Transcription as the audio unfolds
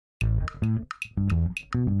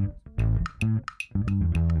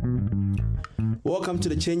Welcome to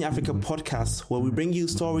the Change Africa podcast, where we bring you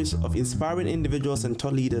stories of inspiring individuals and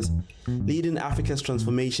thought leaders leading Africa's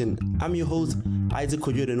transformation. I'm your host, Eazi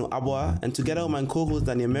Abua, and together with my co-host,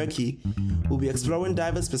 Daniel Merki, we'll be exploring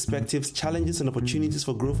diverse perspectives, challenges, and opportunities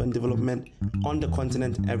for growth and development on the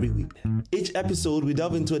continent every week. Each episode, we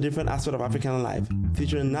delve into a different aspect of African life,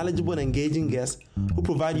 featuring knowledgeable and engaging guests who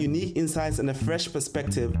provide unique insights and a fresh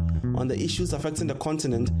perspective on the issues affecting the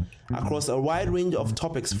continent across a wide range of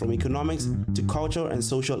topics from economics to culture and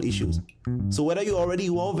social issues. So whether you're already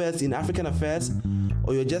well-versed in African affairs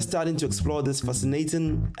or you're just starting to explore this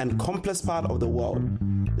fascinating and complex part of the world,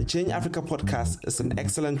 the Change Africa podcast is an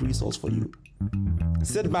excellent resource for you.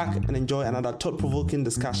 Sit back and enjoy another thought-provoking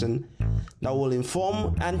discussion that will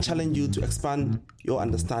inform and challenge you to expand your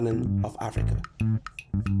understanding of Africa.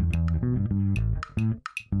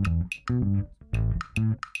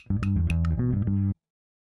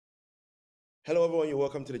 Hello everyone, you're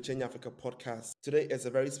welcome to the Change Africa podcast. Today is a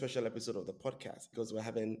very special episode of the podcast because we're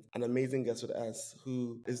having an amazing guest with us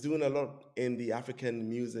who is doing a lot in the African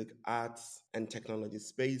music, arts, and technology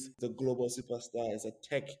space. He's a global superstar, he's a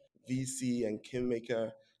tech VC and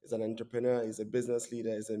kingmaker, he's an entrepreneur, he's a business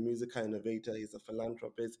leader, he's a musical innovator, he's a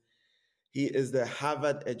philanthropist. He is the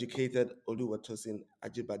Harvard-educated Oluwatosin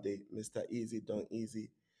Ajibade, Mr. Eazi, Don Eazi.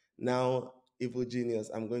 Now, evil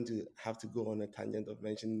genius, I'm going to have to go on a tangent of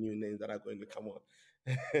mentioning new names that are going to come on.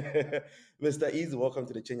 Mr. Eazi, welcome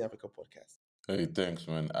to the Change Africa podcast. Hey, thanks,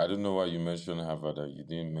 man. I don't know why you mentioned Harvard and you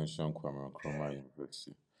didn't mention Kwame Nkrumah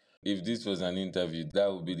University. If this was an interview,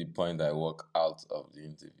 that would be the point I walk out of the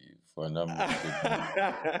interview for an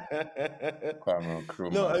Kwame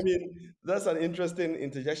Nkrumah. No, I mean, that's an interesting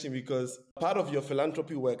interjection because part of your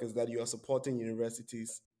philanthropy work is that you are supporting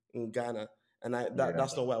universities in Ghana. And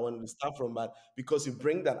that's not where I wanted to start from, but because you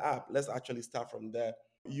bring that up, let's actually start from there.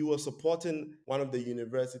 You were supporting one of the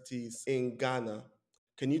universities in Ghana.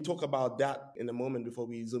 Can you talk about that in a moment before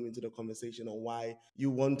we zoom into the conversation on why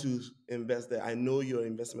you want to invest there? I know your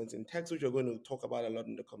investments in tech, which you're going to talk about a lot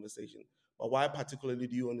in the conversation, but why particularly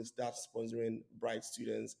do you want to start sponsoring bright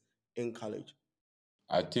students in college?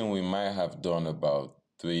 I think we might have done about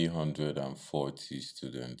 340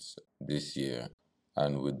 students this year.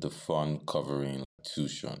 And with the fund covering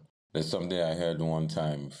tuition. There's something I heard one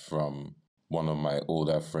time from one of my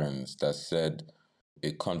older friends that said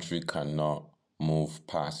a country cannot move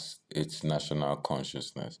past its national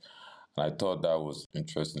consciousness. And I thought that was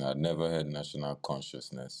interesting. I'd never heard national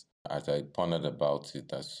consciousness. As I pondered about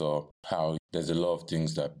it, I saw how there's a lot of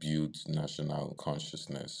things that build national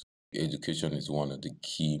consciousness. Education is one of the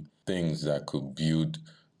key things that could build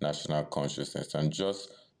national consciousness. And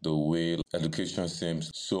just the way education seems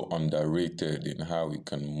so underrated in how we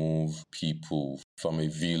can move people from a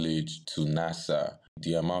village to NASA,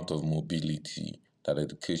 the amount of mobility that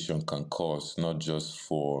education can cause, not just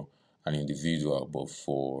for an individual, but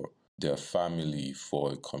for their family,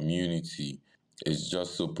 for a community, is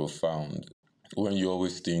just so profound. When you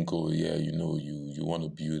always think, you want to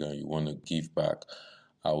build and you want to give back,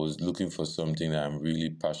 I was looking for something that I'm really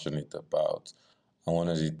passionate about. And one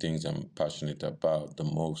of the things I'm passionate about the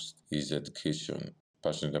most is education.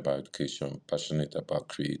 Passionate about education, passionate about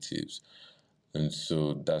creatives. And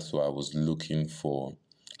so that's why I was looking for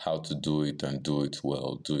how to do it and do it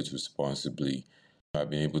well, do it responsibly.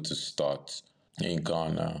 I've been able to start in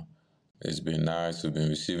Ghana. It's been nice. We've been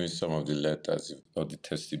receiving some of the letters or the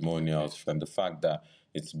testimonials, and the fact that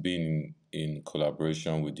it's been in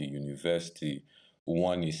collaboration with the university.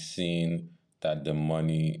 One is seeing that the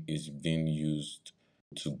money is being used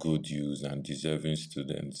to good use and deserving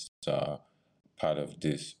students are part of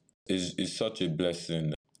this. It's such a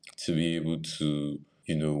blessing to be able to,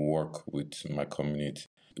 work with my community.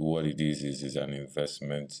 What it is an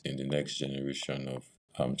investment in the next generation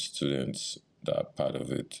of students that are part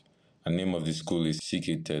of it. The name of the school is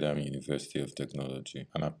C.K. Tedham University of Technology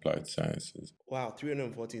and Applied Sciences. Wow,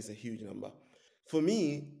 340 is a huge number. For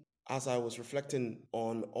me, as I was reflecting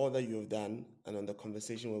on all that you have done and on the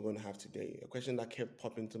conversation we're going to have today, a question that kept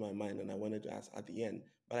popping to my mind and I wanted to ask at the end,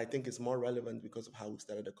 but I think it's more relevant because of how we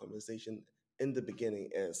started the conversation in the beginning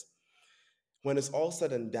is, when it's all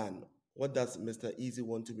said and done, what does Mr. Eazi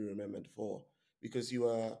want to be remembered for? Because you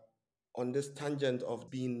are on this tangent of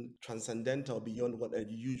being transcendental beyond what a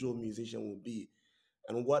usual musician would be.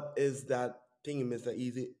 And what is that thing Mr.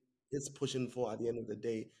 Eazi is pushing for at the end of the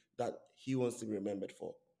day that he wants to be remembered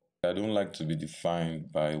for? I don't like to be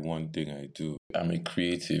defined by one thing I do. I'm a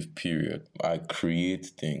creative, period. I create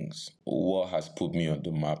things. What has put me on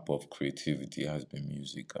the map of creativity has been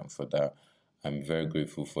music. And for that, I'm very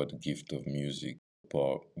grateful for the gift of music.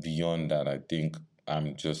 But beyond that, I think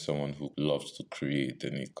I'm just someone who loves to create,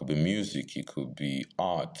 and it could be music, it could be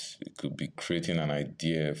art, it could be creating an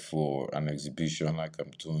idea for an exhibition like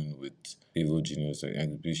I'm doing with Evo Genius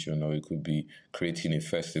exhibition, or it could be creating a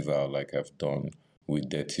festival like I've done with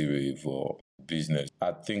Dirty Rave or business.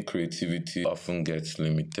 I think creativity often gets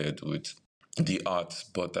limited with the arts,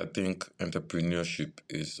 but I think entrepreneurship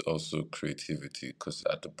is also creativity because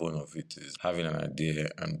at the bone of it is having an idea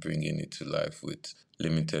and bringing it to life with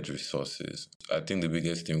limited resources. I think the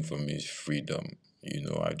biggest thing for me is freedom.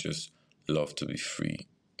 I just love to be free,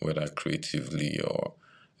 whether creatively or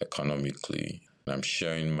economically. I'm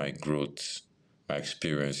sharing my growth, my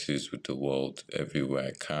experiences with the world everywhere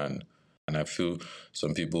I can. And I feel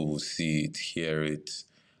some people will see it, hear it,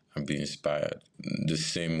 and be inspired. The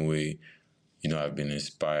same way I've been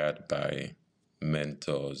inspired by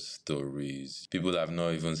mentors, stories, people I've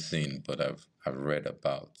not even seen, but I've read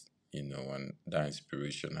about, and that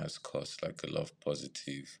inspiration has caused like a lot of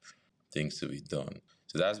positive things to be done.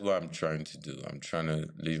 So that's what I'm trying to do. I'm trying to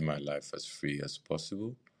live my life as free as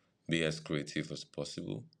possible, be as creative as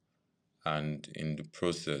possible, and in the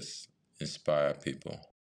process, inspire people.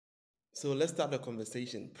 So let's start the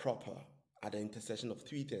conversation proper at the intersection of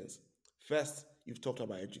three things. First, you've talked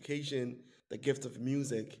about education, the gift of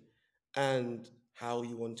music, and how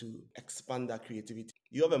you want to expand that creativity.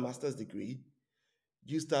 You have a master's degree.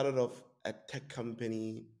 You started off a tech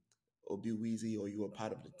company, or be Eazi, or you were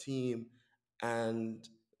part of the team, and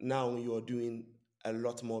now you are doing a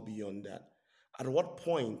lot more beyond that. At what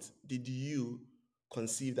point did you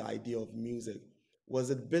conceive the idea of music? Was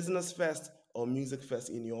it business first or music first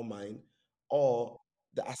in your mind, or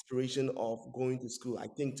the aspiration of going to school, I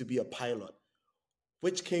think, to be a pilot?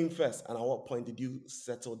 Which came first, and at what point did you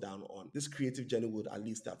settle down on this creative journey? Would at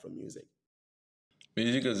least start from music.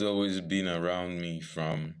 Music has always been around me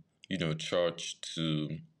from, church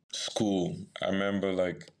to school. I remember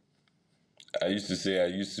like I used to say I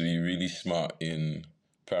used to be really smart in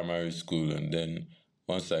primary school, and then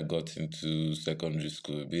once I got into secondary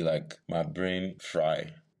school, it'd be like my brain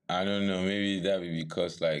fry. I don't know, maybe that would be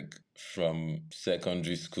because like from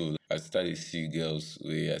secondary school, I started to see girls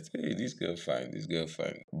where I say, hey, this girl fine, this girl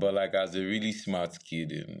fine. But like as a really smart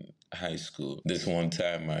kid in high school, this one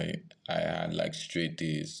time I had like straight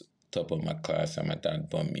A's, top of my class, and my dad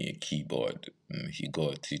bought me a keyboard. And he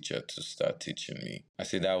got a teacher to start teaching me. I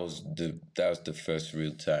say that was the first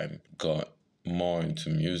real time got more into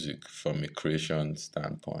music from a creation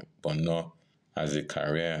standpoint, but not as a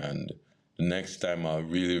career. And the next time I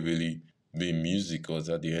really, really be in music was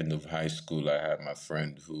at the end of high school. I had my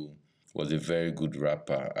friend who was a very good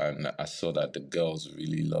rapper, and I saw that the girls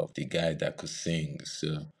really loved the guy that could sing.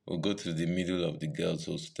 So we'll go to the middle of the girls'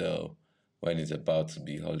 hostel when it's about to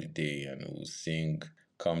be holiday, and we'll sing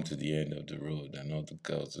 "Come to the End of the Road," and all the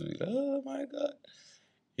girls will be like, "Oh my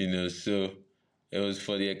God." So it was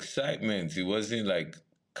for the excitement. It wasn't like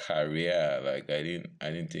career. Like I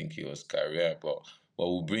didn't think it was career, but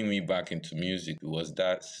what would bring me back into music was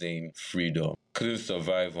that same freedom. Couldn't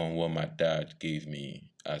survive on what my dad gave me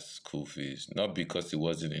as school fees. Not because it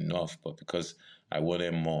wasn't enough, but because I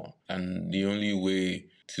wanted more. And the only way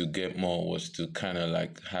to get more was to kind of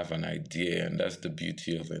like have an idea. And that's the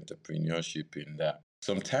beauty of entrepreneurship in that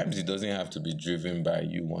sometimes it doesn't have to be driven by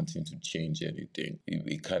you wanting to change anything.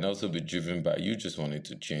 It can also be driven by you just wanting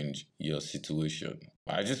to change your situation.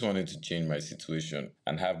 I just wanted to change my situation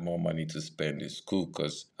and have more money to spend in school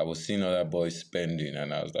because I was seeing other boys spending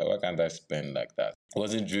and I was like, why can't I spend like that? It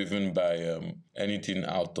wasn't driven by anything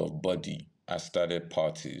out of body. I started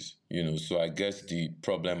parties, so I guess the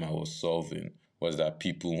problem I was solving was that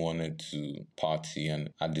people wanted to party. And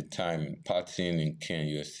at the time, partying in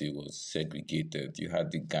Kenya, USA was segregated. You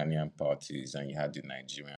had the Ghanaian parties and you had the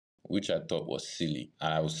Nigerian, which I thought was silly.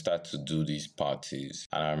 And I would start to do these parties.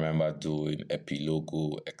 And I remember doing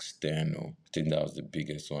Epilogo Externo. I think that was the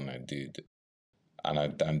biggest one I did.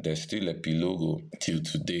 And there's still Epilogo till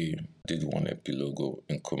today. Did one Epilogo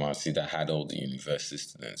in Kumasi that had all the university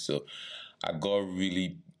students. So I got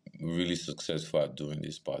really, really successful at doing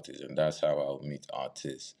these parties, and that's how I'll meet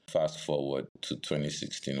artists. Fast forward to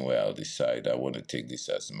 2016, where I'll decide I want to take this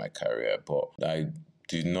as my career, but I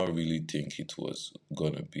did not really think it was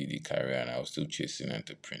going to be the career, and I was still chasing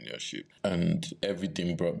entrepreneurship. And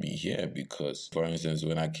everything brought me here because, for instance,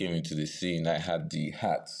 when I came into the scene, I had the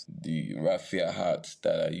hats, the raffia hats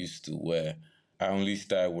that I used to wear. I only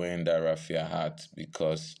started wearing that raffia hat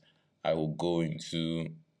because I would go into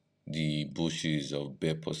the bushes of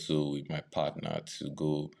Beposo with my partner to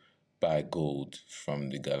go buy gold from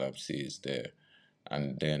the galamseys there.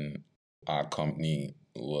 And then our company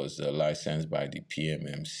was licensed by the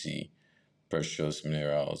PMMC Precious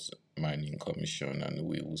Minerals Mining Commission, and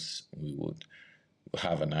we would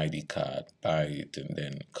have an ID card, buy it, and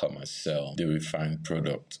then come and sell the refined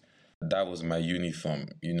product. That was my uniform,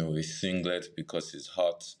 a singlet because it's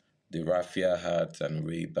hot, the raffia hat and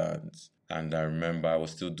Ray-Bans. And I remember I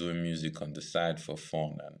was still doing music on the side for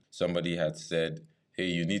fun, and somebody had said, hey,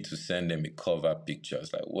 you need to send them a cover picture. I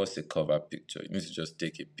was like, what's a cover picture? You need to just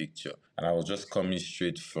take a picture. And I was just coming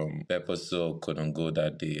straight from Pepper Soul, couldn't go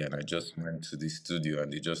that day. And I just went to the studio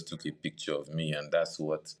and they just took a picture of me. And that's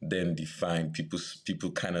what then defined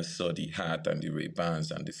people kind of saw the hat and the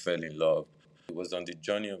Ray-Bans and they fell in love. It was on the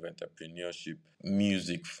journey of entrepreneurship.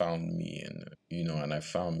 Music found me, and I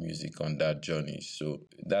found music on that journey. So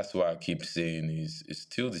that's why I keep saying is it's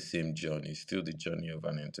still the same journey, still the journey of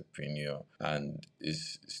an entrepreneur, and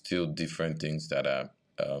it's still different things that are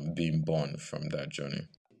being born from that journey.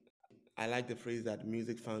 I like the phrase that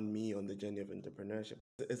music found me on the journey of entrepreneurship.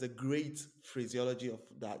 It's a great phraseology of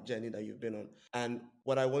that journey that you've been on. And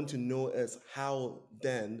what I want to know is how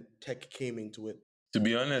then tech came into it. To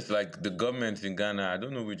be honest, like the government in Ghana, I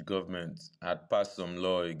don't know which government had passed some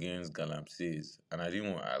law against galamseys, and I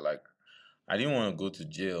didn't want to go to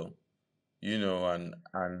jail, and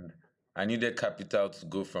I needed capital to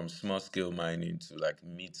go from small scale mining to like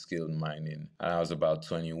mid scale mining. And I was about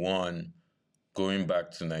 21, going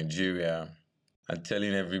back to Nigeria and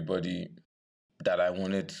telling everybody that I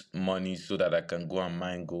wanted money so that I can go and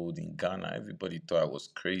mine gold in Ghana. Everybody thought I was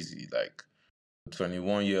crazy. Like,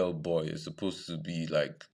 21-year-old boy is supposed to be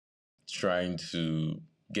like trying to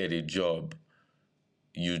get a job.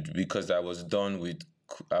 Because I was done with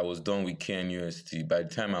KNUST. By the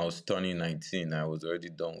time I was turning 19, I was already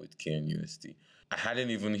done with KNUST. I hadn't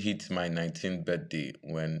even hit my 19th birthday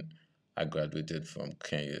when I graduated from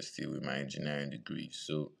KNUST with my engineering degree.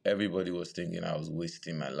 So everybody was thinking I was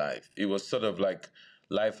wasting my life. It was sort of like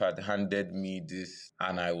life had handed me this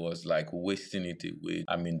and I was like wasting it away.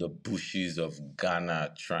 I'm in the bushes of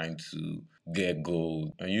Ghana trying to get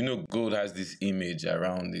gold. And gold has this image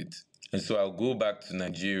around it. And so I'll go back to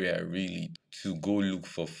Nigeria really to go look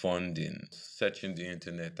for funding. Searching the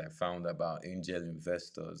internet, I found about angel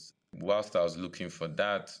investors. Whilst I was looking for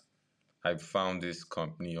that, I found this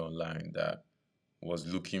company online that was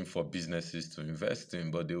looking for businesses to invest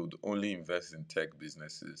in, but they would only invest in tech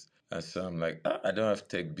businesses. And so I'm like, I don't have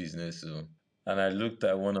tech business. So. And I looked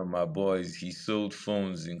at one of my boys, he sold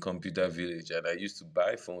phones in Computer Village, and I used to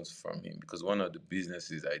buy phones from him because one of the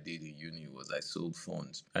businesses I did in uni was I sold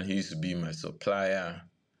phones. And he used to be my supplier.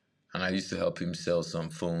 And I used to help him sell some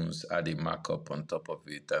phones, add a markup on top of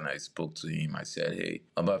it. And I spoke to him. I said, hey,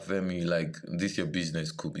 Abafemi, like this your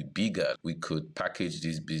business could be bigger. We could package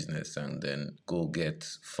this business and then go get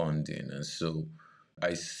funding. And so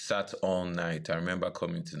I sat all night. I remember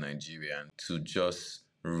coming to Nigeria to just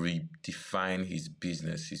redefine his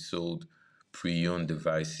business. He sold pre-owned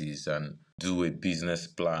devices and do a business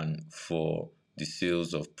plan for the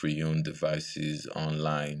sales of pre-owned devices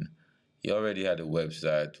online. He already had a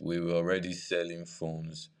website. We were already selling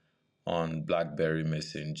phones on BlackBerry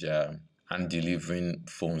Messenger and delivering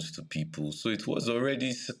phones to people. So it was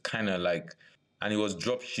already kind of like, and it was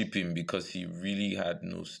drop shipping because he really had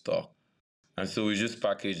no stock. And so we just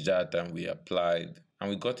packaged that and we applied and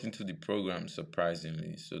we got into the program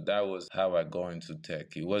surprisingly. So that was how I got into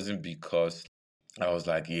tech. It wasn't because I was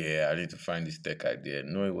like, yeah, I need to find this tech idea.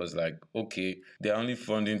 No, it was like, okay, they're only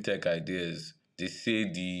funding tech ideas. They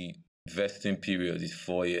say the vesting period is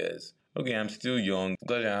 4 years. Okay, I'm still young.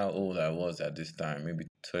 Forgotten how old I was at this time, maybe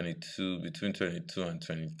 22, between 22 and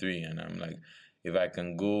 23. And I'm like, if I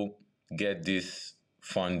can go get this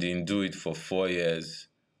funding, do it for 4 years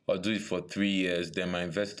or do it for 3 years, then my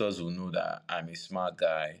investors will know that I'm a smart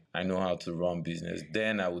guy. I know how to run business.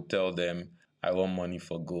 Then I would tell them I want money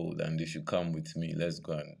for gold and they should come with me. Let's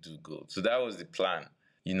go and do gold. So that was the plan.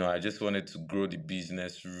 I just wanted to grow the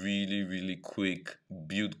business really, really quick,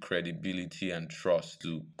 build credibility and trust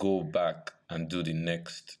to go back and do the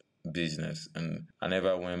next business. And I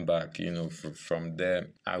never went back. From there,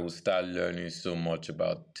 I would start learning so much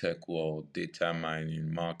about tech world, data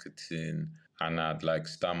mining, marketing, and I'd like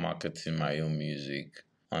start marketing my own music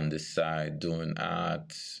on the side, doing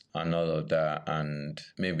ads and all of that. And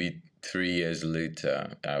maybe 3 years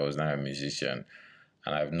later, I was now a musician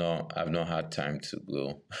and I've not had time to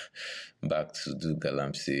go back to do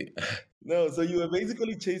Galamsey. No, so you were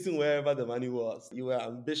basically chasing wherever the money was. You were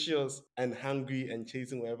ambitious and hungry and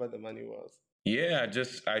chasing wherever the money was. Yeah,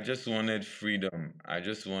 I just wanted freedom. I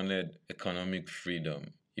just wanted economic freedom.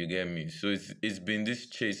 You get me? So it's been this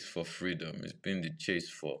chase for freedom. It's been the chase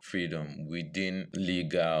for freedom within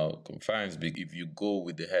legal confines. If you go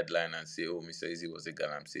with the headline and say, "Oh, Mr. Eazi was a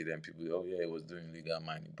galamsey," then people, "Oh yeah, he was doing legal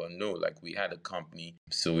mining." But no, like we had a company,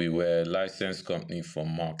 so we were a licensed company for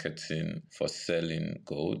marketing, for selling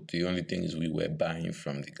gold. The only thing is we were buying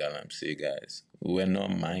from the galamsey guys. We were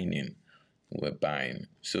not mining. We're buying.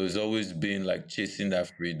 So it's always been like chasing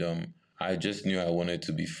that freedom. I just knew I wanted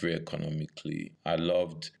to be free economically. I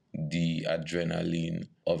loved the adrenaline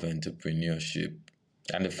of entrepreneurship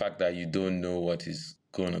and the fact that you don't know what is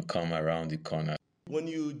going to come around the corner. When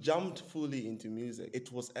you jumped fully into music,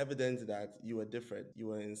 it was evident that you were different. You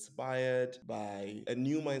were inspired by a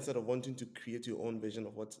new mindset of wanting to create your own vision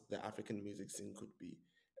of what the African music scene could be.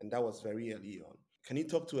 And that was very early on. Can you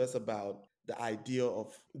talk to us about the idea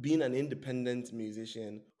of being an independent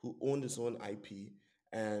musician who owned his own IP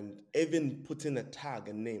and even putting a tag,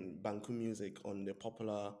 a name, Banku Music, on the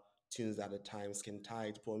popular tunes at the time, Skin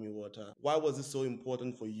Tight, Pour Me Water? Why was it so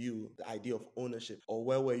important for you, the idea of ownership? Or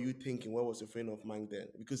where were you thinking? Where was your frame of mind then?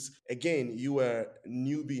 Because again, you were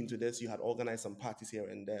newbie into this, you had organized some parties here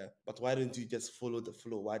and there, but why didn't you just follow the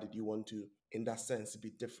flow? Why did you want to, in that sense, be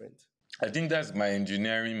different? I think that's my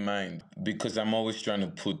engineering mind because I'm always trying to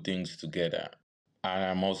put things together. And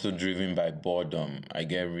I'm also driven by boredom. I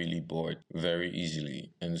get really bored very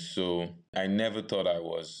easily. And so I never thought I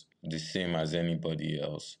was the same as anybody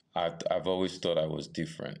else. I've always thought I was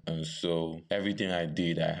different. And so everything I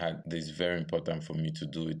did, I had this very important for me to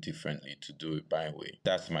do it differently, to do it my way.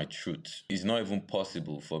 That's my truth. It's not even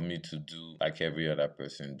possible for me to do like every other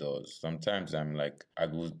person does. Sometimes I'm like,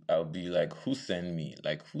 I'll be like, who sent me?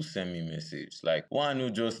 Like, who sent me message? Like, one who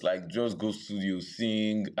just go studio,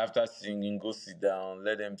 sing. After singing, go sit down,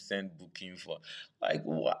 let them send booking for. Like,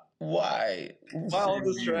 why? Who Why all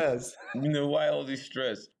the sent you? stress? Why all this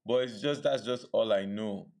stress? But that's just all I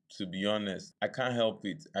know, to be honest. I can't help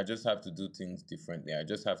it. I just have to do things differently. I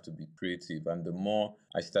just have to be creative. And the more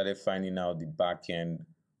I started finding out the back end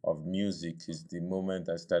of music is the moment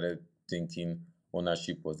I started thinking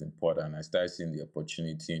ownership was important. I started seeing the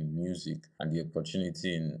opportunity in music and the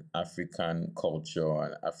opportunity in African culture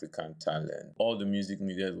and African talent. All the music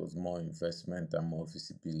needed was more investment and more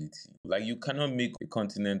visibility. Like, you cannot make a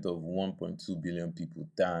continent of 1.2 billion people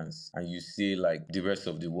dance and you say like the rest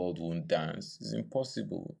of the world won't dance. It's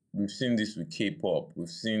impossible. We've seen this with K-pop. We've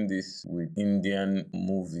seen this with Indian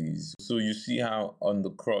movies. So you see how on the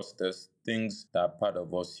cross there's things that are part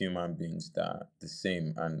of us human beings that are the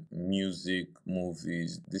same. And music,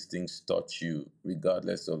 movies, these things touch you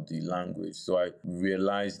regardless of the language. So I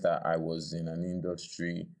realized that I was in an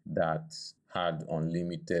industry that had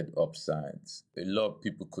unlimited upsides. A lot of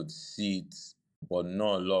people could see it, but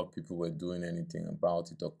not a lot of people were doing anything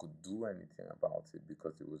about it or could do anything about it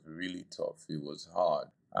because it was really tough. It was hard.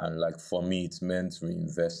 And like for me, it meant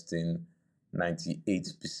reinvesting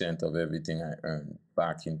 98% of everything I earned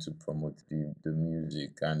back into promoting the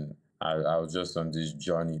music. And I was just on this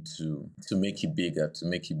journey to make it bigger,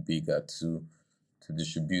 to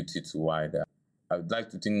distribute it wider. I would like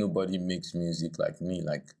to think nobody makes music like me.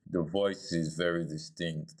 Like, the voice is very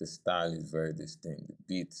distinct, the style is very distinct, the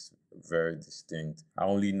beats very distinct. I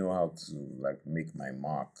only know how to like make my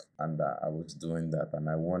mark, and I was doing that, and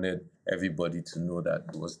I wanted everybody to know that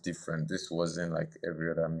it was different. This wasn't like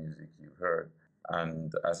every other music you heard.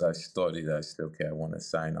 And as I studied, I said, okay, I want to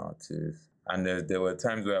sign artists. And there were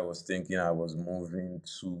times where I was thinking I was moving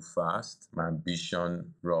too fast. My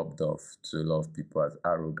ambition rubbed off to a lot of people as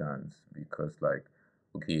arrogance because, like,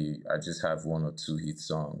 okay, I just have one or two hit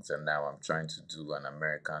songs and now I'm trying to do an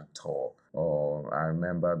American tour. Or I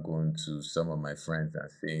remember going to some of my friends and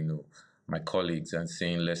saying, no, my colleagues, and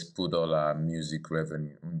saying, let's put all our music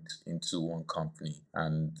revenue into one company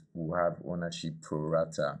and we'll have ownership pro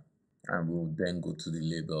rata. And we'll then go to the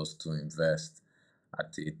labels to invest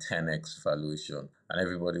at a 10x valuation. And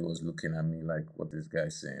everybody was looking at me like, what this guy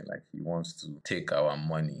saying? Like, he wants to take our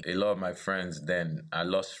money. A lot of my friends then, I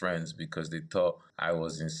lost friends because they thought I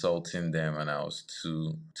was insulting them and I was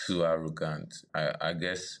too arrogant. I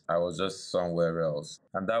guess I was just somewhere else.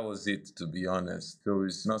 And that was it, to be honest. So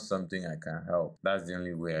it's not something I can help. That's the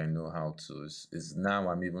only way I know how to. Is now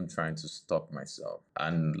I'm even trying to stop myself.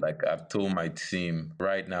 And like I've told my team,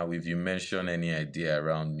 right now, if you mention any idea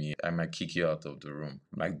around me, I might kick you out of the room.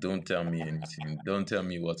 Like, don't tell me anything. Don't tell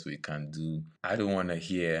me what we can do. I don't want to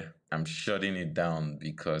hear. I'm shutting it down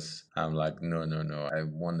because I'm like, no. I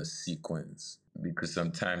want a sequence. Because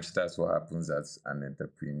sometimes that's what happens as an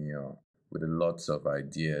entrepreneur. With lots of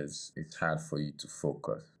ideas, it's hard for you to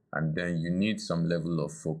focus. And then you need some level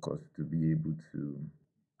of focus to be able to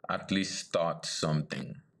at least start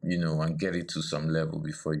something. and get it to some level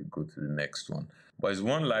before you go to the next one. But it's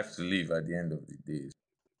one life to live at the end of the day.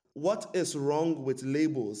 What is wrong with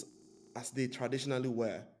labels as they traditionally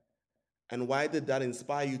were? And why did that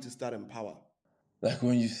inspire you to start Empower? Like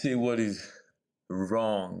when you say what is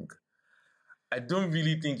wrong, I don't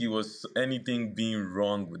really think it was anything being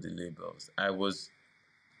wrong with the labels.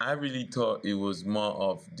 I really thought it was more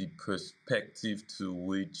of the perspective to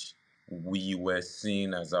which we were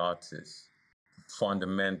seen as artists,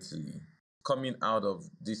 fundamentally. Coming out of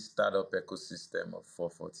this startup ecosystem of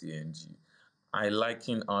 440NG, I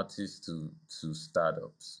liken artists to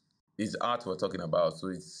startups. It's art we're talking about, so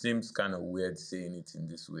it seems kind of weird saying it in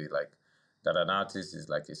this way, like that an artist is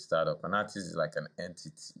like a startup. An artist is like an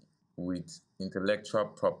entity with intellectual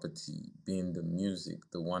property being the music,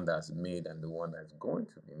 the one that's made and the one that's going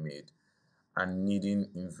to be made, and needing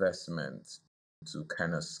investment to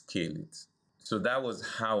kind of scale it. So that was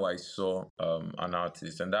how I saw an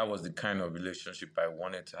artist, and that was the kind of relationship I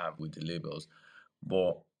wanted to have with the labels.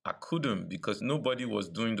 But I couldn't because nobody was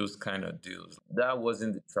doing those kind of deals. That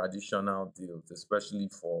wasn't the traditional deals, especially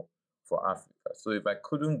for Africa. So if I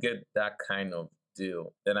couldn't get that kind of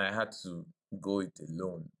deal, then I had to go it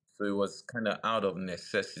alone. So it was kind of out of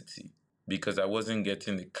necessity because I wasn't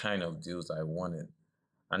getting the kind of deals I wanted.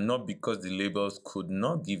 And not because the labels could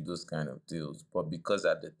not give those kind of deals, but because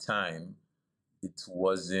at the time it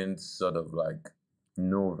wasn't sort of like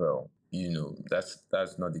novel.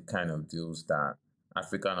 That's not the kind of deals that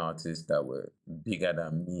African artists that were bigger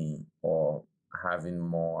than me or having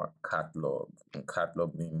more catalog and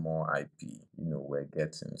catalog being more IP, were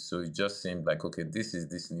getting. So it just seemed like, okay, this is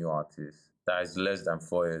this new artist that is less than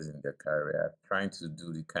 4 years in their career, trying to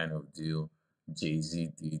do the kind of deal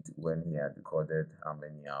Jay-Z did when he had recorded how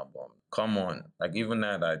many albums. Come on. Like even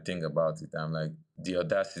now that I think about it, I'm like, the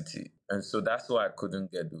audacity. And so that's why I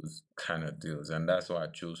couldn't get those kind of deals. And that's why I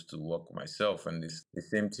chose to work myself. And this the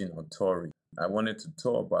same thing on touring. I wanted to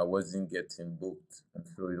tour, but I wasn't getting booked. And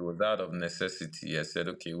so it was out of necessity. I said,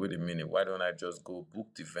 okay, wait a minute, why don't I just go book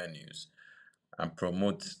the venues and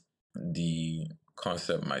promote the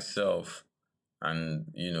concept myself and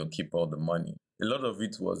keep all the money. A lot of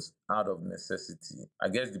it was out of necessity. I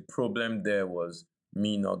guess the problem there was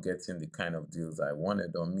me not getting the kind of deals I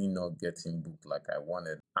wanted or me not getting booked like I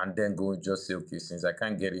wanted and then go just say, okay, since I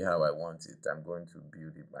can't get it how I want it, I'm going to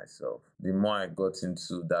build it myself. The more I got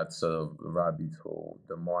into that sort of rabbit hole,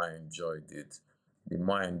 the more I enjoyed it, the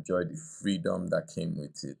more I enjoyed the freedom that came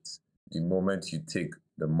with it. The moment you take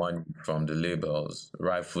the money from the labels,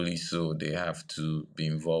 rightfully so, they have to be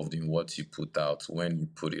involved in what you put out when you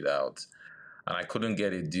put it out. And I couldn't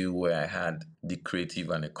get a deal where I had the creative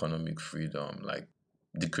and economic freedom, like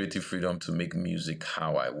the creative freedom to make music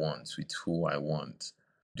how I want, with who I want,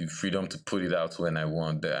 the freedom to put it out when I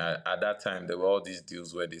want. At that time, there were all these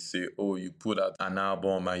deals where they say, oh, you put out an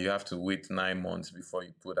album and you have to wait 9 months before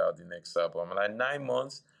you put out the next album. I'm like, 9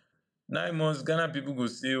 months? 9 months, Ghana people go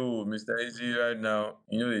say, oh, Mr. Eazi right now,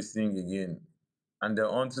 they sing again. And they're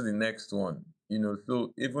on to the next one.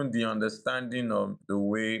 So even the understanding of the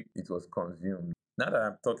way it was consumed. Now that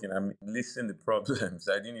I'm talking, I'm listing the problems.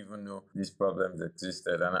 I didn't even know these problems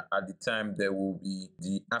existed. And at the time, there will be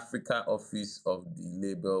the Africa office of the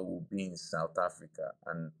label will be in South Africa.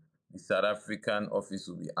 And the South African office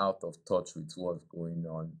will be out of touch with what's going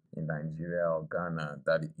on in Nigeria or Ghana,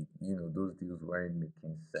 that those deals weren't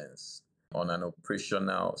making sense. On an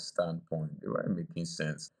operational standpoint, they weren't making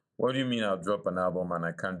sense. What do you mean I'll drop an album and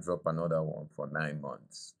I can't drop another one for 9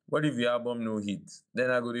 months? What if the album no hit?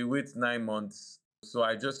 Then I go to wait 9 months. So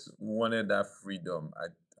I just wanted that freedom.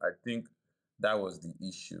 I think that was the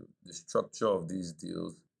issue. The structure of these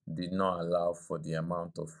deals did not allow for the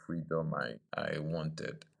amount of freedom I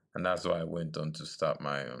wanted. And that's why I went on to start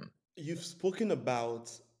my own. You've spoken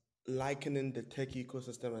about likening the tech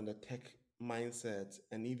ecosystem and the tech mindset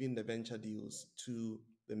and even the venture deals to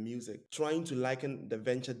the music, trying to liken the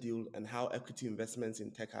venture deal and how equity investments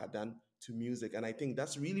in tech are done to music. And I think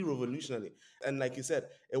that's really revolutionary. And like you said,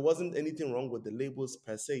 it wasn't anything wrong with the labels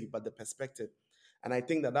per se, but the perspective. And I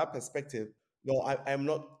think that perspective, well, I'm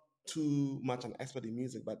not too much an expert in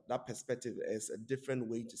music, but that perspective is a different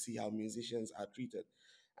way to see how musicians are treated.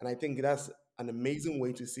 And I think that's an amazing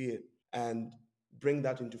way to see it and bring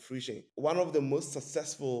that into fruition. One of the most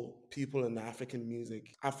successful people in the African music,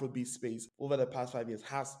 Afrobeat space, over the past 5 years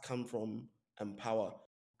has come from Empower.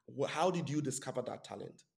 How did you discover that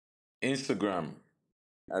talent? Instagram.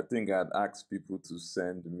 I think I'd asked people to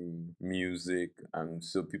send me music, and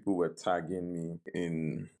so people were tagging me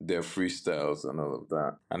in their freestyles and all of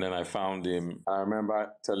that. And then I found him. I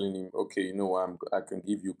remember telling him, "Okay, you know what? I can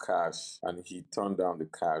give you cash," and he turned down the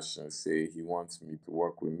cash and say he wants me to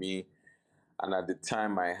work with me. And at the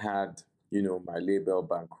time, I had, my label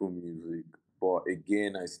Banku Music. But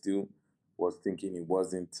again, I still was thinking it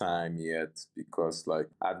wasn't time yet because, like,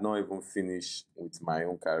 I'd not even finished with my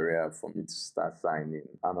own career for me to start signing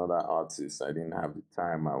another artist. I didn't have the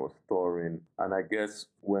time. I was touring. And I guess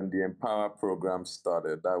when the Empower program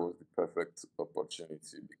started, that was the perfect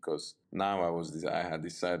opportunity because now I had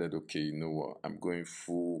decided, okay, you know what? I'm going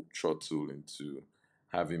full throttle into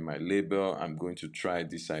having my label. I'm going to try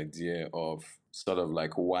this idea of sort of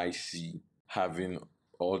like YC, having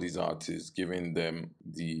all these artists, giving them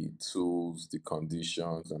the tools, the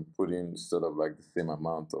conditions, and putting sort of like the same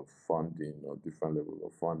amount of funding or different level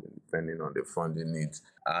of funding, depending on their funding needs,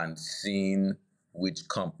 and seeing which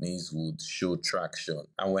companies would show traction.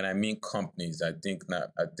 And when I mean companies, I think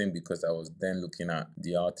because I was then looking at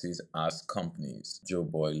the artists as companies, Joe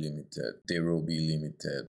Boy Limited, Derobi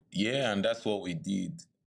Limited. Yeah, and that's what we did.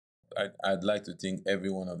 I'd like to think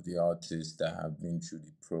every one of the artists that have been through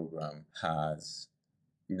the program has,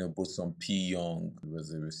 Bosom P. Young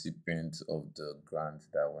was a recipient of the grant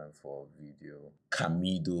that went for video.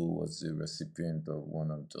 Camido was a recipient of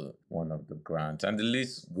one of the grants, and the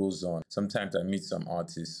list goes on. Sometimes I meet some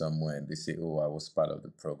artists somewhere, and they say, "Oh, I was part of the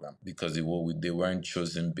program," because they weren't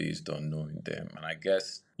chosen based on knowing them. And I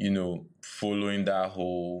guess following that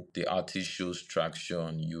whole the artist shows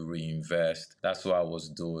traction, you reinvest. That's what I was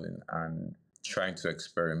doing and trying to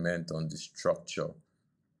experiment on the structure.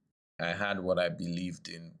 I had what I believed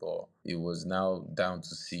in, but it was now down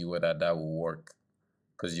to see whether that will work.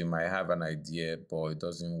 Because you might have an idea, but it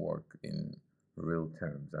doesn't work in real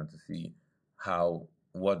terms, and to see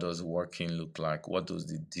what does working look like, what does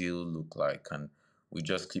the deal look like, and we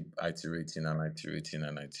just keep iterating and iterating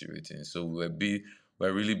and iterating. So we're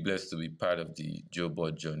really blessed to be part of the Joe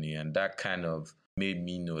Board journey, and that kind of made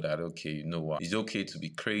me know that, okay, you know what, it's okay to be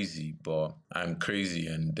crazy, but I'm crazy,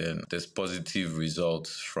 and then there's positive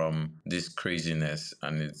results from this craziness,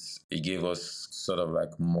 and it gave us sort of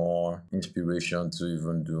like more inspiration to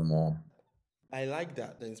even do more. I like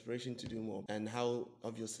that, the inspiration to do more, and how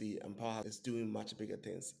obviously Empower is doing much bigger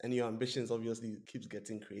things, and your ambitions obviously keeps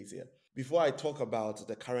getting crazier. Before I talk about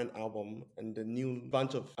the current album and the new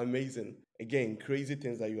bunch of amazing, again, crazy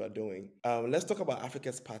things that you are doing, let's talk about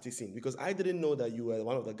Africa's party scene because I didn't know that you were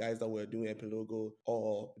one of the guys that were doing Epilogo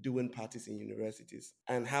or doing parties in universities,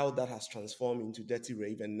 and how that has transformed into Dirty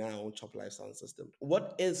Rave and now Chop Life Sound System.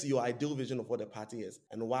 What is your ideal vision of what a party is,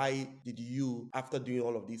 and why did you, after doing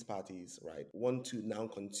all of these parties, right, want to now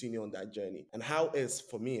continue on that journey? And how is,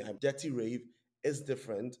 for me, Dirty Rave is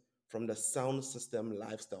different from the sound system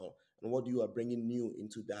lifestyle, and what you are bringing new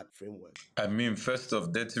into that framework? I mean, first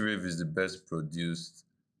off, Dirty Rave is the best produced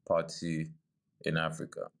party in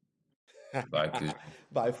Africa. Like, it's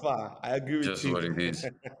By far, I agree with just you. what it is.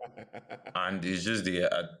 And it's just the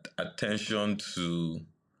attention to.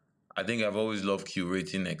 I think I've always loved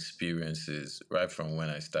curating experiences right from when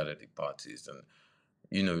I started the parties. And,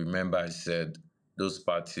 remember I said those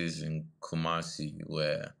parties in Kumasi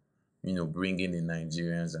were, bringing the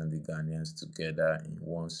Nigerians and the Ghanaians together in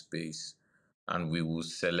one space. And we will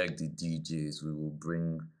select the DJs. We will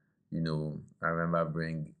bring, I remember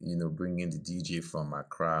bringing the DJ from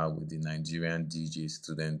Accra with the Nigerian DJ,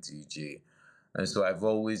 student DJ. And so I've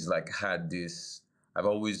always had this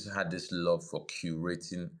love for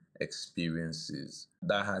curating experiences.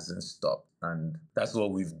 That hasn't stopped. And that's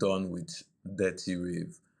what we've done with Dirty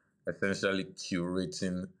Rave, essentially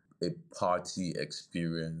curating a party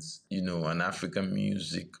experience, an African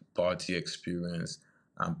music party experience,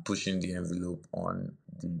 and pushing the envelope on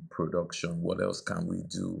the production. What else can we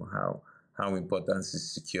do? How important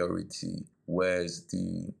is security? Where's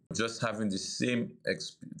the just having the same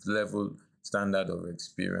level standard of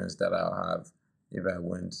experience that I'll have if I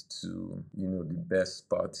went to, the best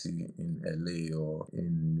party in LA or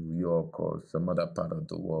in New York or some other part of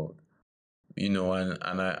the world. And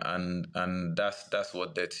that's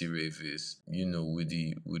what Dirty Rave is. With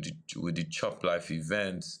the Chop Life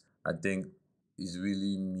events, I think is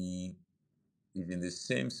really me is in the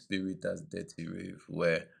same spirit as Dirty Rave,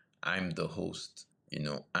 where I'm the host.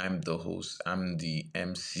 I'm the host. I'm the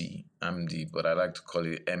MC. but I like to call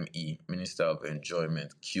it ME, Minister of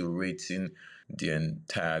Enjoyment, curating the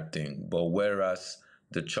entire thing. But whereas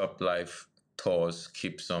the Chop Life tours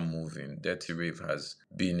keeps on moving, Dirty Rave has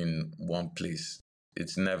been in one place.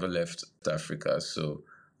 It's never left Africa. So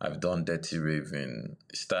I've done Dirty Raving.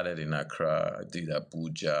 It started in Accra, I did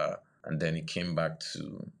Abuja, and then it came back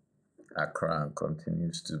to Accra and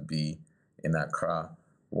continues to be in Accra,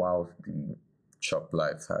 whilst the shop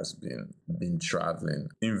life has been traveling.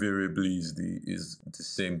 Invariably is the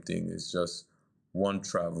same thing. It's just one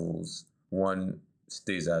travels, one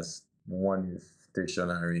stays as one is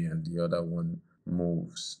stationary and the other one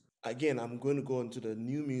moves. Again, I'm going to go into the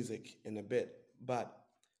new music in a bit, but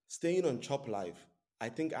staying on Chop Life, I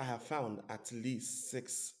think I have found at least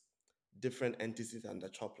six different entities under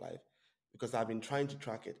Chop Life because I've been trying to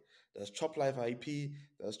track it. There's Chop Life IP,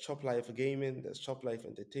 there's Chop Life Gaming, there's Chop Life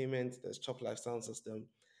Entertainment, there's Chop Life Sound System,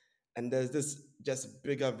 and there's this just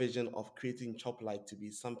bigger vision of creating Chop Life to be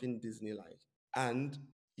something Disney like. And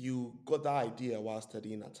you got that idea while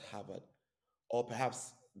studying at Harvard, or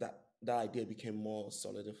perhaps that idea became more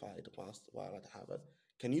solidified while at Harvard.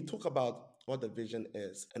 Can you talk about what the vision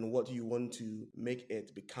is and what you want to make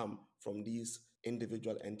it become from these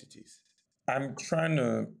individual entities? I'm trying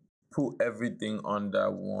to put everything under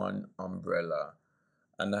one umbrella,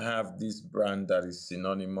 and I have this brand that is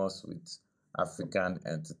synonymous with African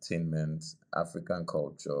entertainment, African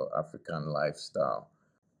culture, African lifestyle,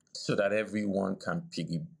 so that everyone can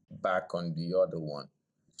piggyback on the other one.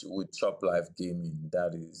 With Chop Life Gaming,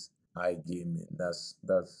 that is iGaming, that's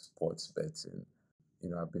sports betting.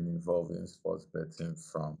 I've been involved in sports betting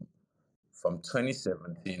from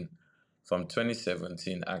 2017, from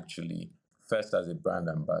 2017 actually, first as a brand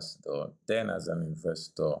ambassador, then as an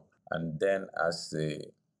investor, and then as a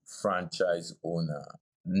franchise owner.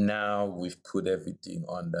 Now we've put everything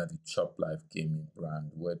under the Chop Life Gaming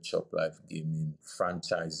brand, where Chop Life Gaming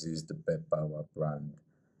franchises the Bet Power brand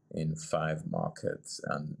in 5 markets,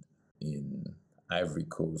 and in Ivory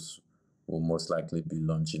Coast will most likely be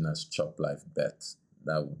launching as Chop Life Bet.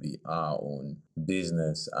 That would be our own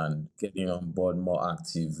business, and getting on board more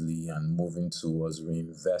actively and moving towards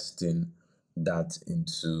reinvesting that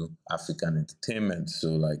into African entertainment. So,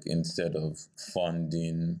 like, instead of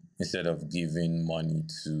giving money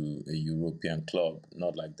to a European club,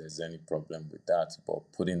 not like there's any problem with that,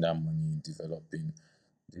 but putting that money in developing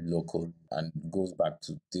the local, and goes back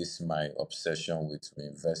to this my obsession with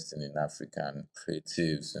reinvesting in African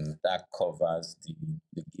creatives, and that covers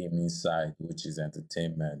the gaming side, which is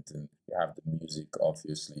entertainment, and you have the music,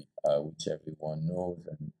 obviously, which everyone knows,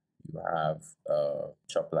 and you have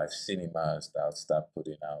Chop Life Cinemas that'll start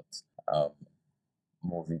putting out um,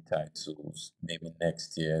 movie titles maybe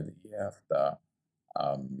next year, the year after.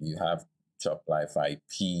 You have Chop Life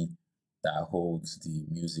IP that holds the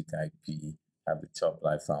music IP, have the Chop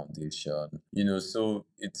Life Foundation, so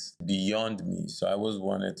it's beyond me. So I always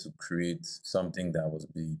wanted to create something that was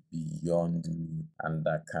beyond me and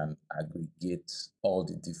that can aggregate all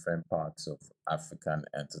the different parts of African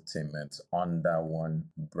entertainment under one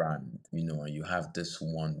brand, and you have this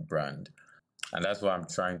one brand. And that's what I'm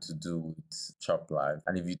trying to do with Chop Life.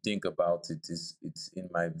 And if you think about it, it's in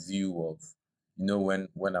my view of,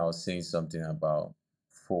 when I was saying something about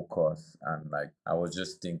focus, and like I was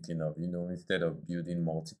just thinking of, instead of building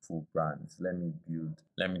multiple brands, let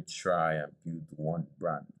me try and build one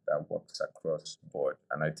brand that works across the board.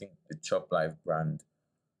 And I think the Chop Life brand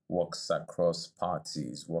works across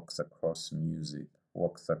parties, works across music,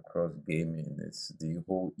 works across gaming. It's the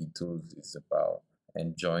whole ethos is about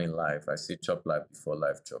enjoying life. I say chop life before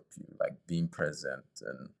life chop you, like being present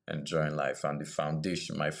and enjoying life. And the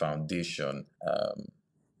foundation, my foundation,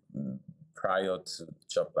 prior to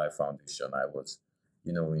Chop Life Foundation, I was,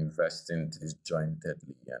 investing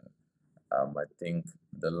disjointedly. And I think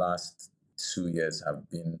the last 2 years have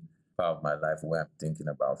been part of my life where I'm thinking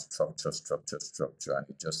about structure, structure, structure, and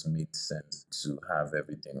it just made sense to have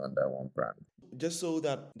everything under one brand. Just so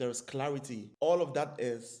that there's clarity, all of that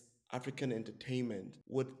is African entertainment.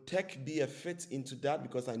 Would tech be a fit into that?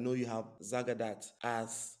 Because I know you have Zagadat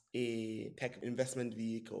as a tech investment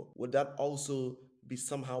vehicle. Would that also be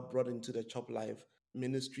somehow brought into the Chop Life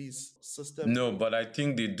Ministries system? No, but I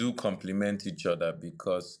think they do complement each other,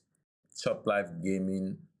 because Chop Life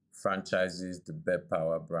Gaming franchises the Bet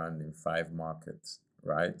Power brand in 5 markets,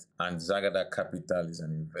 right? And Zagada Capital is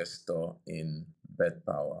an investor in Bet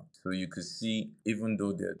Power. So you could see, even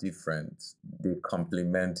though they're different, they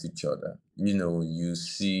complement each other. You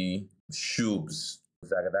see Shubs.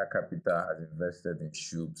 Zagada Capital has invested in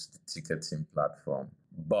Shubs, the ticketing platform.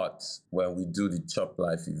 But when we do the Chop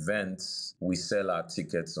Life events, we sell our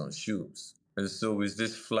tickets on Shubs. And so it's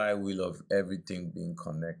this flywheel of everything being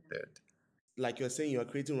connected. Like you're saying, you're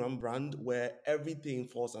creating one brand where everything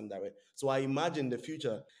falls under it. So I imagine the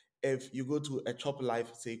future, if you go to a Chop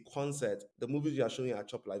Life, say, concert, the movies you are showing at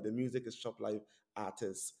Chop Life, the music is Chop Life,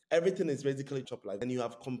 artists. Everything is basically chopped like, and you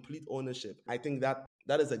have complete ownership. I think that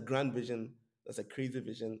is a grand vision. That's a crazy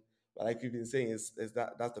vision. But like you've been saying, is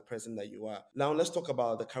that's the person that you are. Now let's talk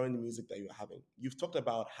about the current music that you're having. You've talked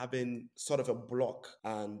about having sort of a block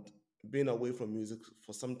and being away from music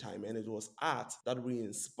for some time, and it was art that really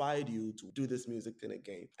inspired you to do this music thing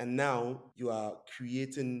again. And now you are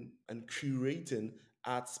creating and curating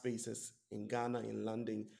art spaces in Ghana, in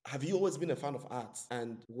London. Have you always been a fan of art?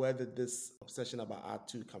 And where did this obsession about art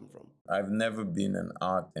too come from? I've never been an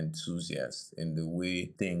art enthusiast in the way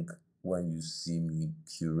you think when you see me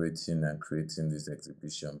curating and creating this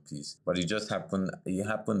exhibition piece. But it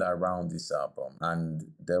happened around this album,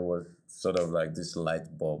 and there was sort of like this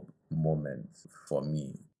light bulb moment for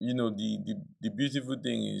me. The beautiful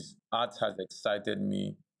thing is art has excited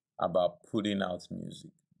me about putting out music.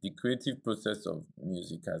 The creative process of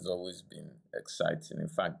music has always been exciting. In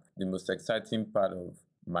fact, the most exciting part of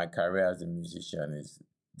my career as a musician is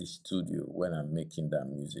the studio when I'm making that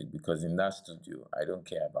music, because in that studio, I don't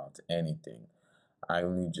care about anything. I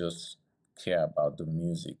only just care about the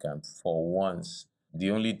music. And for once, the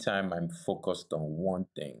only time I'm focused on one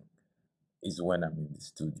thing is when I'm in the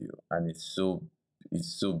studio. And it's so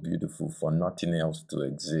beautiful for nothing else to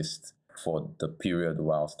exist for the period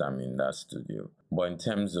whilst I'm in that studio. But in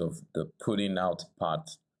terms of the putting out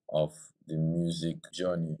part of the music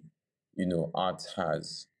journey, art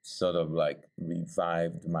has sort of like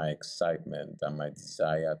revived my excitement and my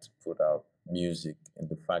desire to put out music, and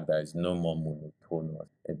the fact that it's no more monotonous.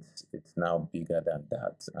 It's now bigger than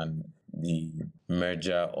that. And the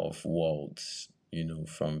merger of worlds,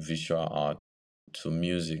 from visual art to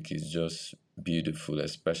music is just beautiful,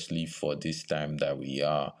 especially for this time that we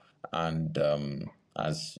are. And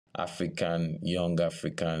as young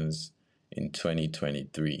Africans in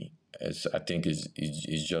 2023, I think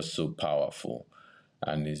is just so powerful,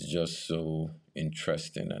 and it's just so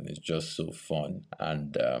interesting, and it's just so fun.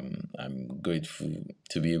 And I'm grateful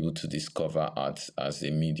to be able to discover art as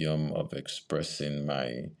a medium of expressing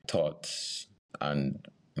my thoughts and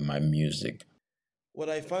my music. What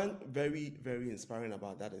I find very, very inspiring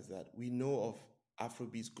about that is that we know of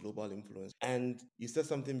Afrobeat's global influence. And you said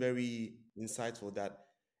something very insightful that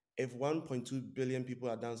if 1.2 billion people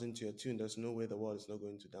are dancing to your tune, there's no way the world is not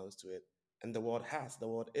going to dance to it. And the world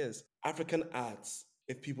is. African arts,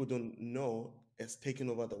 if people don't know, is taking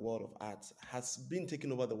over the world of arts, has been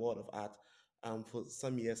taking over the world of art for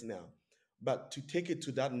some years now. But to take it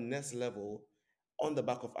to that next level on the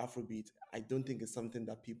back of Afrobeat, I don't think it's something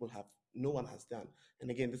that no one has done.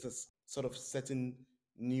 And again, this is sort of setting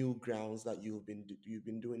new grounds that you've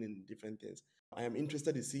been doing in different things. I am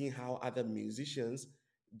interested in seeing how other musicians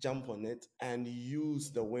jump on it and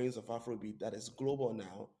use the waves of Afrobeat that is global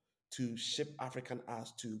now to ship African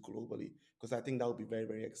arts to globally, because I think that would be very,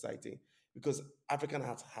 very exciting. Because African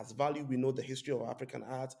art has value. We know the history of African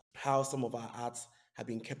art, how some of our arts have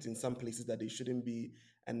been kept in some places that they shouldn't be,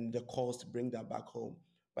 and the cause to bring that back home.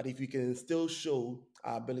 But if we can still show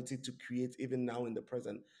our ability to create even now in the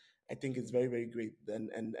present, I think it's very, very great.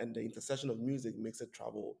 And the intersection of music makes it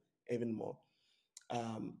travel even more.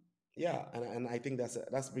 Um, yeah, and I think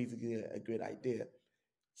that's basically a great idea.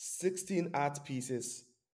 16 art pieces,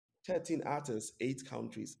 13 artists, 8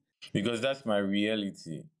 countries. Because that's my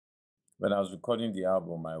reality. When I was recording the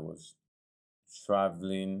album,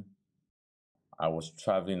 traveling. I was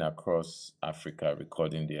traveling across Africa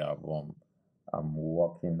recording the album. I'm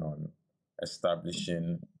working on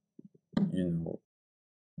establishing, you know,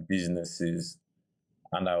 businesses,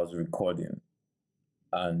 and I was recording.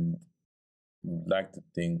 And like to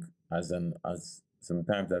think as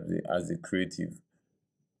sometimes as a creative,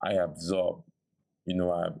 I absorb,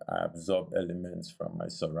 I absorb elements from my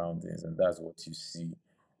surroundings, and that's what you see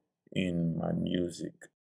in my music.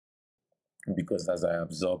 Because as I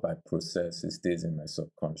absorb, I process, it stays in my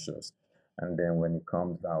subconscious. And then when it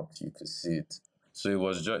comes out, you could see it. So it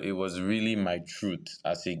was really my truth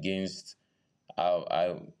as against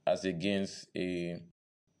it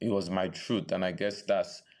was my truth. And I guess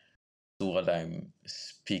that's what I'm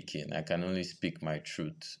speaking. I can only speak my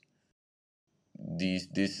truth.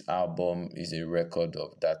 This album is a record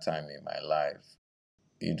of that time in my life.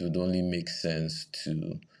 It would only make sense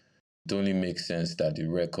that the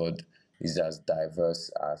record is as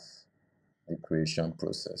diverse as the creation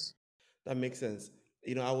process. That makes sense.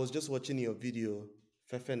 I was just watching your video,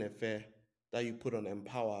 Fefe Nefe, that you put on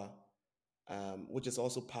Empower, which is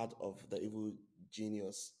also part of the Evil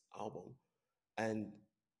Genius album. And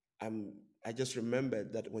I'm I just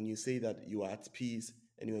remembered that when you say that you are at peace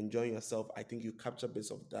and you're enjoying yourself, I think you capture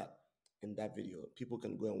bits of that in that video. People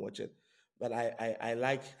can go and watch it. But I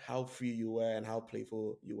like how free you were and how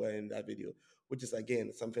playful you were in that video. which is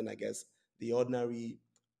again something I guess the ordinary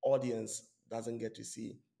audience doesn't get to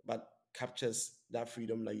see, but captures that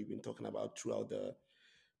freedom that you've been talking about throughout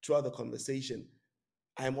the conversation.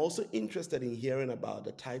 I'm also interested in hearing about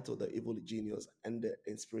the title, The Evil Genius, and the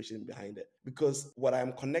inspiration behind it. Because what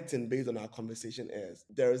I'm connecting based on our conversation is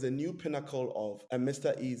there is a new pinnacle of a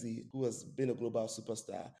Mr. Eazi who has been a global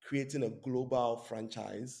superstar, creating a global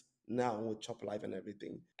franchise now with Chop Life and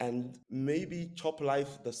everything. And maybe Chop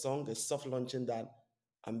Life, the song, is soft launching that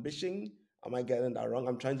ambition. Am I getting that wrong?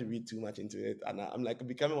 I'm trying to read too much into it. And I'm like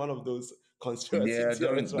becoming one of those conspiracy Yeah,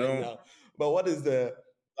 theorists right don't now. But what is the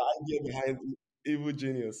idea behind Evil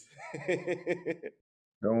Genius?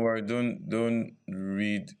 don't worry, don't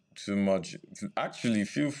read too much. Actually,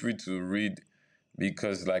 feel free to read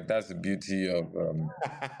because like that's the beauty of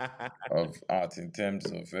art in terms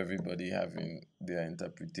of everybody having their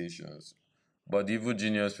interpretations. But evil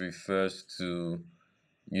genius refers to,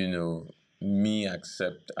 you know, me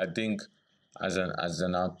accept. I think as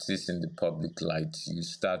an artist in the public light, you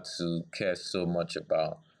start to care so much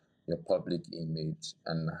about your public image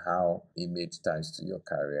and how image ties to your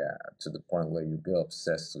career to the point where you get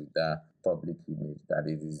obsessed with that public image that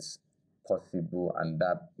it is possible and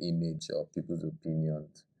that image or people's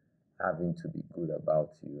opinions having to be good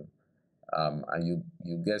about you. And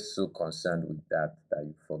you get so concerned with that that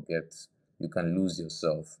you forget you can lose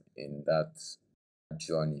yourself in that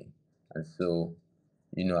journey. And so,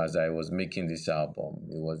 as I was making this album,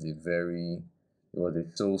 it was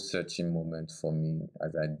a soul searching moment for me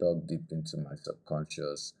as I dug deep into my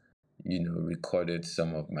subconscious, recorded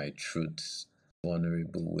some of my truths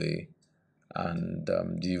vulnerable way. And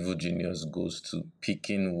the evil genius goes to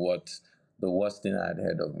picking what the worst thing I had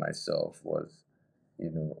heard of myself was,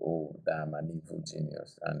 oh, that I'm an evil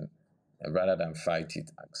genius. And rather than fight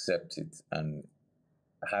it, accept it. And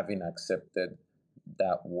having accepted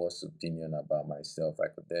that worst opinion about myself, I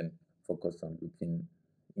could then focus on looking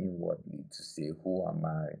inwardly to say, who am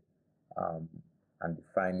I? And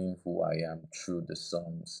defining who I am through the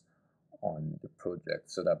songs on the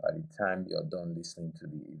project, so that by the time you're done listening to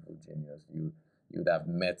the evil genius, you would have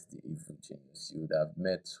met the evil genius. You would have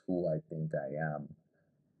met who I think I am.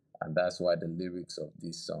 And that's why the lyrics of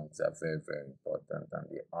these songs are very, very important, and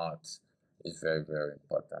the art is very, very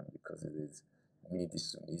important because it is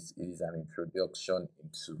an introduction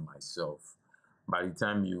into myself. By the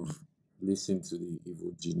time you've listened to the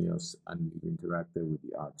evil genius and you've interacted with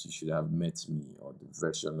the art, you should have met me or the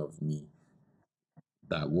version of me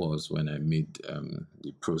that was when I made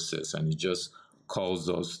the process. And it just calls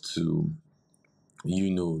us to,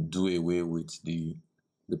 do away with the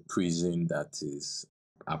prison that is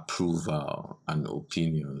approval and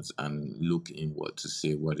opinions and look inward to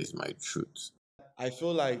say what is my truth. I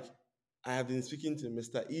feel like I have been speaking to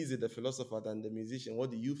Mr. Easy, the philosopher, than the musician.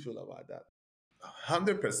 What do you feel about that?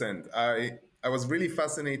 100%. I was really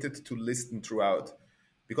fascinated to listen throughout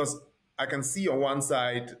because I can see on one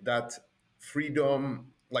side that freedom,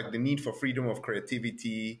 like the need for freedom of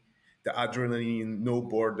creativity, the adrenaline, no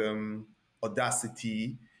boredom,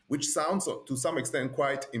 audacity, which sounds to some extent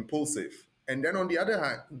quite impulsive. And then on the other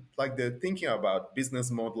hand, like the thinking about business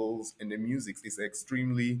models and the music is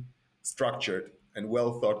extremely structured and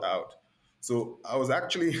well thought out. So I was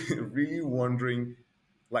actually really wondering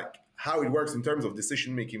like how it works in terms of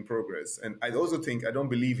decision making progress. And I also think I don't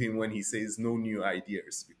believe him when he says no new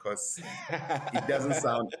ideas because it doesn't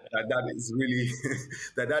sound that that is really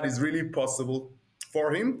that is really possible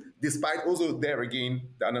for him. Despite also there again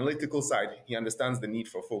the analytical side, he understands the need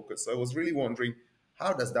for focus. So I was really wondering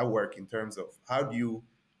how does that work in terms of how do you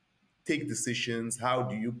take decisions, how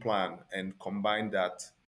do you plan and combine that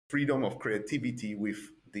freedom of creativity with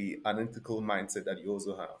the analytical mindset that you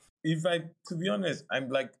also have. To be honest,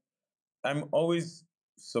 I'm always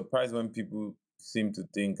surprised when people seem to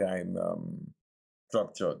think I'm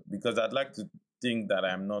structured because I'd like to think that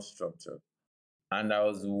I'm not structured. And I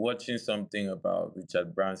was watching something about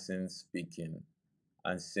Richard Branson speaking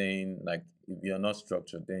and saying, like, if you're not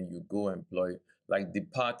structured, then you go employ, like, the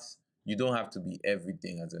parts, you don't have to be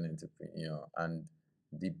everything as an entrepreneur. And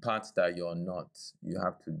the parts that you're not, you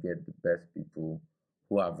have to get the best people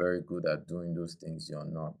who are very good at doing those things you're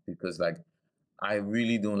not. Because, like, I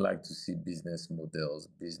really don't like to see business models,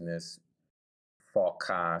 business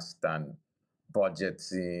forecast and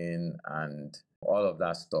budgeting and all of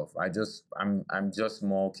that stuff. I'm just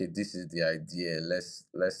more okay, this is the idea.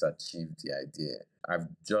 Let's achieve the idea. I've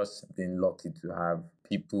just been lucky to have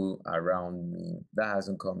people around me. That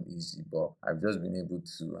hasn't come easy, but I've just been able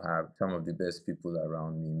to have some of the best people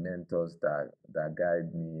around me, mentors that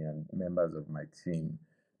guide me and members of my team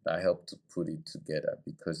that help to put it together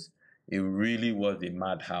because it really was a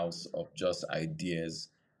madhouse of just ideas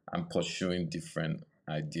and pursuing different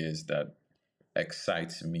ideas that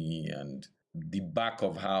excites me. And the back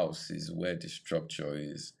of house is where the structure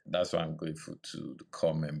is. That's why I'm grateful to the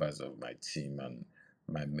core members of my team and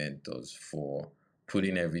my mentors for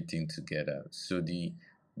putting everything together. So the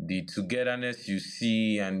togetherness you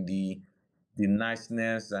see and the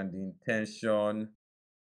niceness and the intention,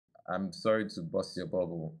 I'm sorry to bust your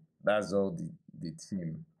bubble. That's all the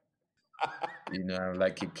team. I'm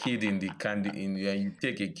like a kid in the candy in when you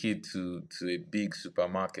take a kid to a big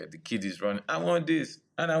supermarket, the kid is running, I want this,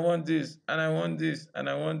 and I want this, and I want this, and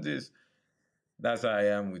I want this. That's how I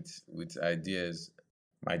am with ideas.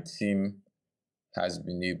 My team has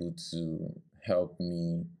been able to help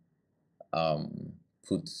me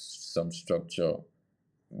put some structure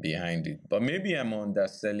behind it. But maybe I'm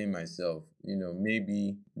underselling myself.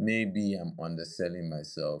 Maybe I'm underselling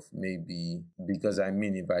myself. Maybe because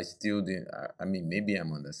if I still didn't, maybe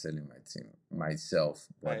I'm underselling myself.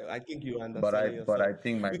 But I think you understand yourself. But I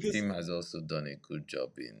think my team has also done a good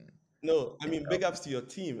job in. No, big ups to your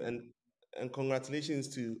team and congratulations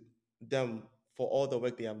to them for all the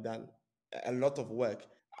work they have done. A lot of work.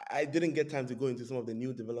 I didn't get time to go into some of the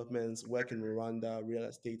new developments, work in Rwanda, real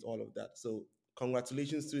estate, all of that. So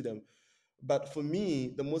congratulations to them. But for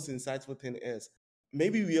me, the most insightful thing is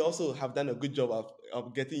maybe we also have done a good job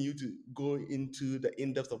of getting you to go into the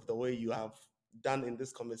in-depth of the way you have done in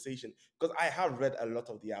this conversation. Because I have read a lot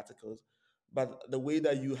of the articles, but the way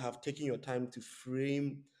that you have taken your time to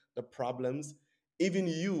frame the problems, even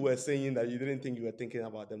you were saying that you didn't think you were thinking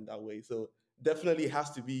about them that way. So definitely has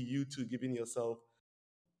to be you two giving yourself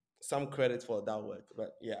some credit for that work.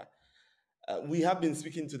 But yeah, we have been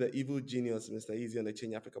speaking to the evil genius, Mr. Eazi, on the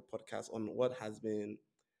Change Africa podcast on what has been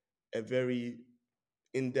a very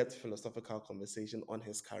in-depth philosophical conversation on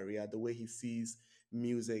his career, the way he sees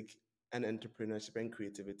music and entrepreneurship and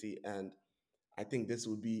creativity. And I think this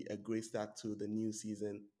would be a great start to the new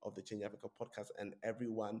season of the Change Africa podcast, and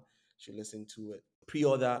everyone should listen to it.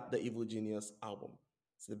 Pre-order the Evil Genius album.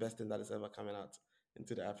 It's the best thing that is ever coming out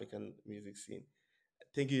into the African music scene.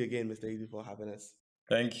 Thank you again, Mr. Eazi, for having us.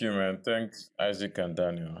 Thank you, man. Thanks, Isaac and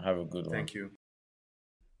Daniel. Have a good one. Thank you.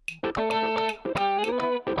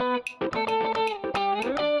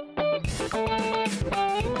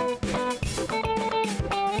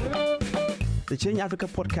 The Change Africa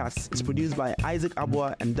podcast is produced by Isaac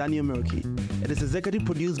Abua and Daniel Murky. It is executive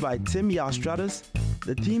produced by Tim Yarstratus.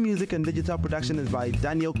 The theme music and digital production is by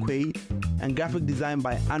Daniel Quaid and graphic design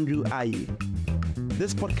by Andrew Aye.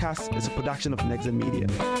 This podcast is a production of Nexus Media.